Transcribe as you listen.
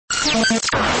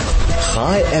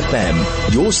High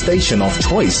FM, your station of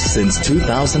choice since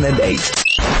 2008.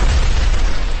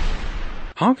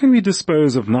 How can we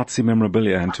dispose of Nazi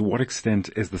memorabilia, and to what extent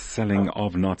is the selling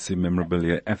of Nazi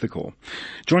memorabilia ethical?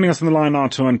 Joining us on the line now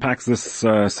to unpack this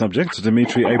subject,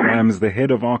 Dmitri Abrahams, the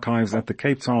head of archives at the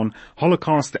Cape Town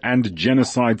Holocaust and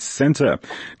Genocide Center.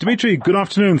 Dmitri, good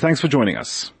afternoon. Thanks for joining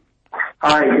us.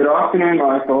 Hi, good afternoon,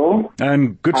 Michael.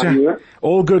 And good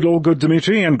all good,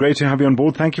 Dmitri, and great to have you on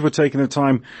board. Thank you for taking the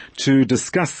time to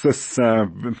discuss this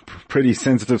pretty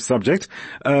sensitive subject.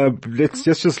 Let's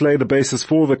just lay the basis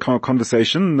for the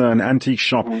conversation. An antique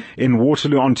shop in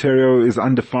Waterloo, Ontario is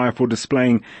under fire for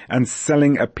displaying and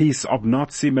selling a piece of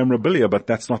Nazi memorabilia, but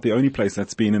that's not the only place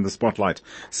that's been in the spotlight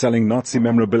selling Nazi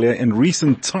memorabilia in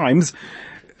recent times.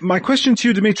 My question to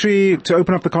you, Dmitri, to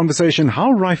open up the conversation,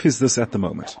 how rife is this at the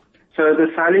moment? So the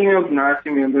selling of Nazi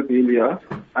memorabilia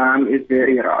is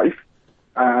very rife.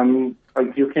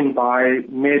 You can buy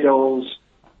medals,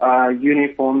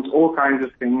 uniforms, all kinds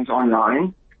of things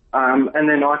online, and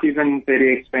they're not even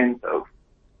very expensive.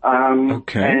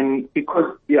 Okay. And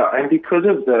because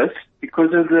of this,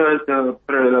 because of the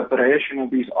proliferation of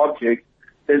these objects,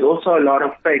 there's also a lot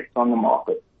of fakes on the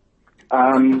market.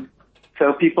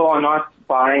 So people are not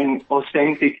buying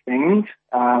authentic things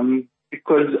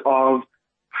because of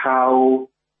how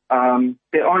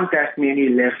there aren't that many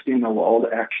left in the world,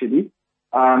 actually.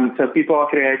 So people are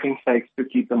creating fakes to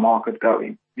keep the market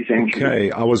going, essentially.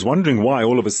 Okay, I was wondering why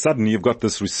all of a sudden you've got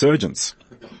this resurgence,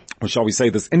 or shall we say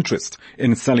this interest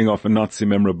in selling off a Nazi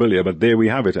memorabilia, but there we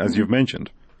have it, as you've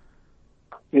mentioned.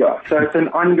 Yeah, so it's an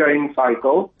ongoing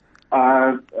cycle,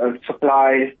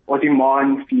 supply or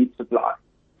demand feed supply,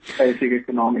 basic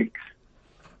economics.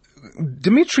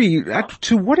 Dmitri,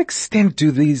 to what extent do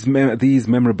these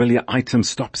memorabilia items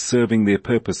stop serving their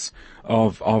purpose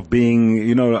of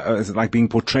being, like being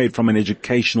portrayed from an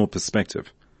educational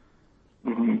perspective?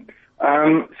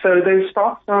 Mm-hmm. So they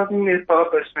stop serving their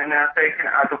purpose when they're taken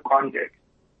out of context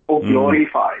or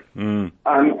glorified. And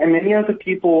many of the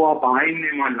people who are buying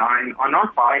them online are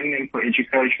not buying them for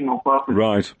educational purposes.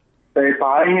 Right. They're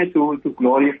buying it to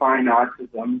glorify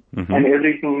Nazism and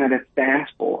everything that it stands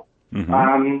for.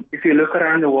 If you look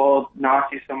around the world,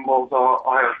 Nazi symbols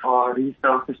are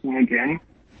resurfacing again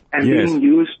and being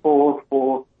used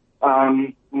for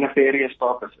nefarious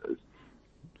purposes.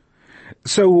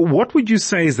 So what would you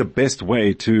say is the best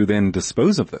way to then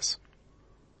dispose of this?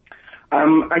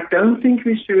 I don't think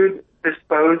we should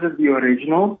dispose of the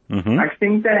original. I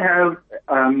think they have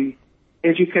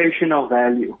educational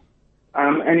value.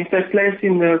 And if they're placed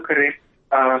in the correct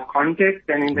context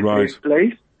and in the correct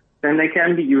place, then they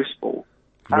can be useful.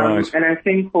 And I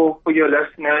think for your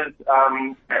listeners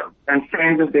and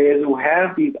friends of theirs who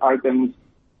have these items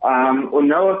or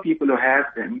know of people who have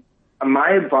them, my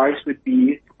advice would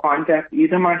be to contact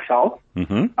either myself at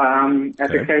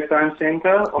the Cape Town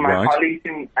Center or my colleagues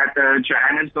at the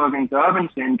Johannesburg and Durban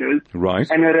centers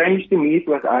and arrange to meet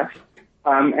with us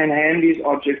and hand these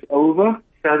objects over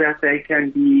so that they can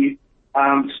be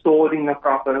stored in the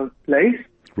proper place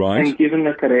and given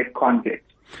the correct context.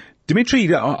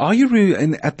 Dmitri, are you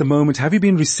at the moment, have you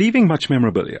been receiving much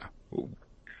memorabilia?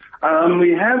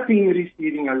 We have been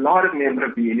receiving a lot of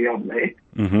memorabilia of late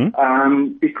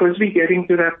because we're getting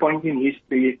to that point in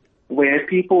history where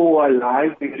people who are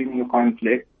alive during the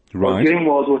conflict or during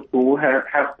World War II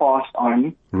have passed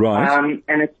on.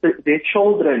 And it's their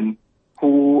children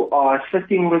who are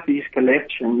sitting with these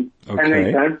collections and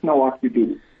they don't know what to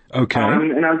do.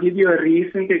 And I'll give you a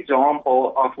recent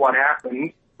example of what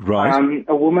happened.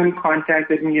 A woman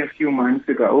contacted me a few months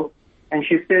ago, and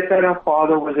she said that her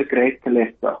father was a great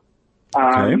collector,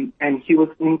 and he was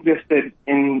interested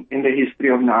in the history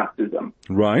of Nazism.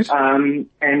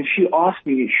 And she asked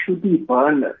me, should we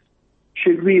burn this?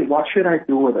 What should I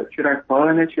do with it? Should I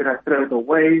burn it? Should I throw it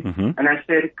away? And I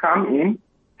said, come in,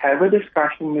 have a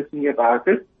discussion with me about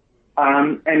it,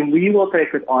 and we will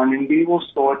take it on and we will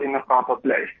store it in a proper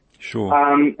place.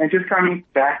 And just coming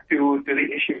back to the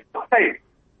issue of faith,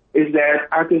 is that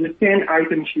out of the 10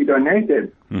 items she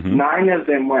donated, 9 of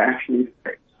them were actually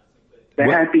fakes. They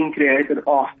had been created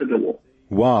after the war.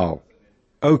 Wow.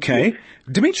 Okay.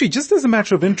 Dmitri, just as a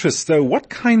matter of interest, though, what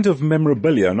kind of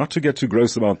memorabilia, not to get too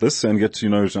gross about this and get,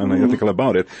 unethical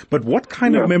about it, but what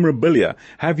kind of memorabilia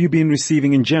have you been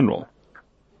receiving in general?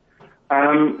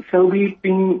 So we've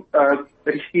been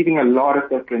receiving a lot of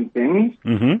different things.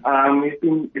 We've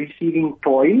been receiving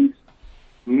toys,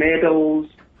 medals,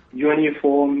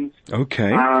 uniforms,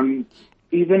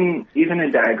 even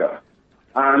a dagger.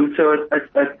 So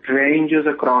it ranges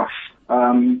across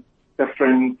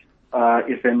different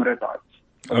ephemera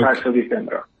types of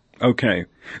ephemera. Okay.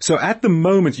 So at the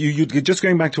moment, you're just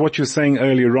going back to what you were saying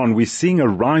earlier on, we're seeing a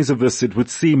rise of this, it would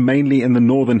seem, mainly in the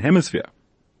Northern Hemisphere.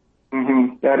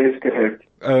 Mm-hmm. That is correct.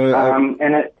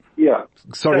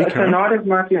 Sorry, so not as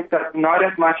much in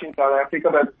South Africa,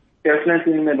 but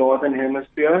definitely in the Northern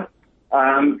Hemisphere.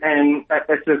 And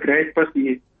it's a great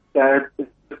pity that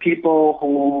the people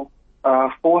who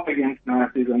fought against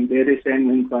Nazism, their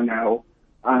descendants are now,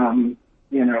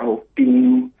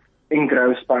 being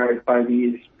engrossed by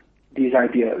these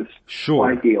ideas,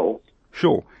 ideals.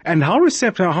 Sure. And how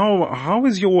how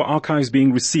is your archives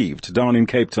being received down in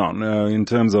Cape Town, in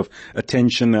terms of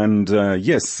attention and,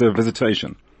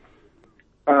 visitation?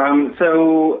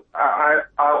 So our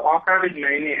archive is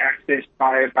mainly accessed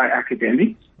by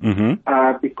academics,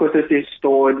 because it is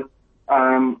stored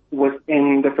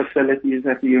within the facilities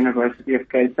at the University of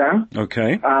Cape Town.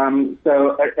 Okay.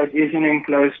 So it is an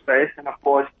enclosed space, and of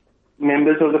course,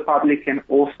 members of the public can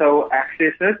also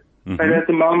access it. But at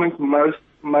the moment,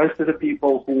 most of the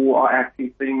people who are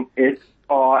accessing it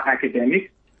are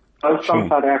academics, both from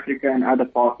South Africa and other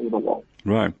parts of the world.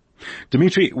 Right.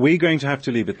 Dmitri, we're going to have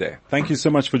to leave it there. Thank you so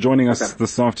much for joining us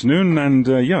this afternoon and,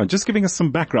 just giving us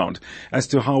some background as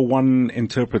to how one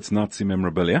interprets Nazi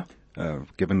memorabilia,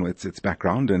 given its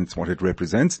background and what it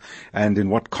represents, and in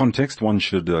what context one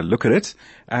should look at it,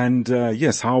 and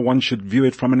how one should view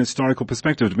it from an historical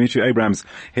perspective. Dmitri Abrahams,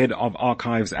 Head of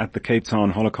Archives at the Cape Town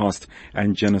Holocaust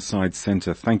and Genocide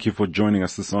Center. Thank you for joining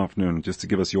us this afternoon, just to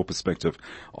give us your perspective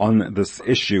on this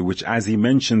issue, which, as he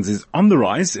mentions, is on the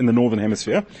rise in the Northern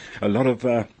Hemisphere. A lot of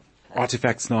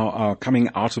artifacts now are coming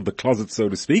out of the closet, so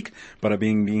to speak, but are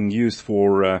being used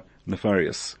for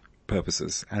nefarious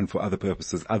purposes and for other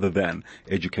purposes other than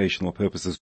educational purposes.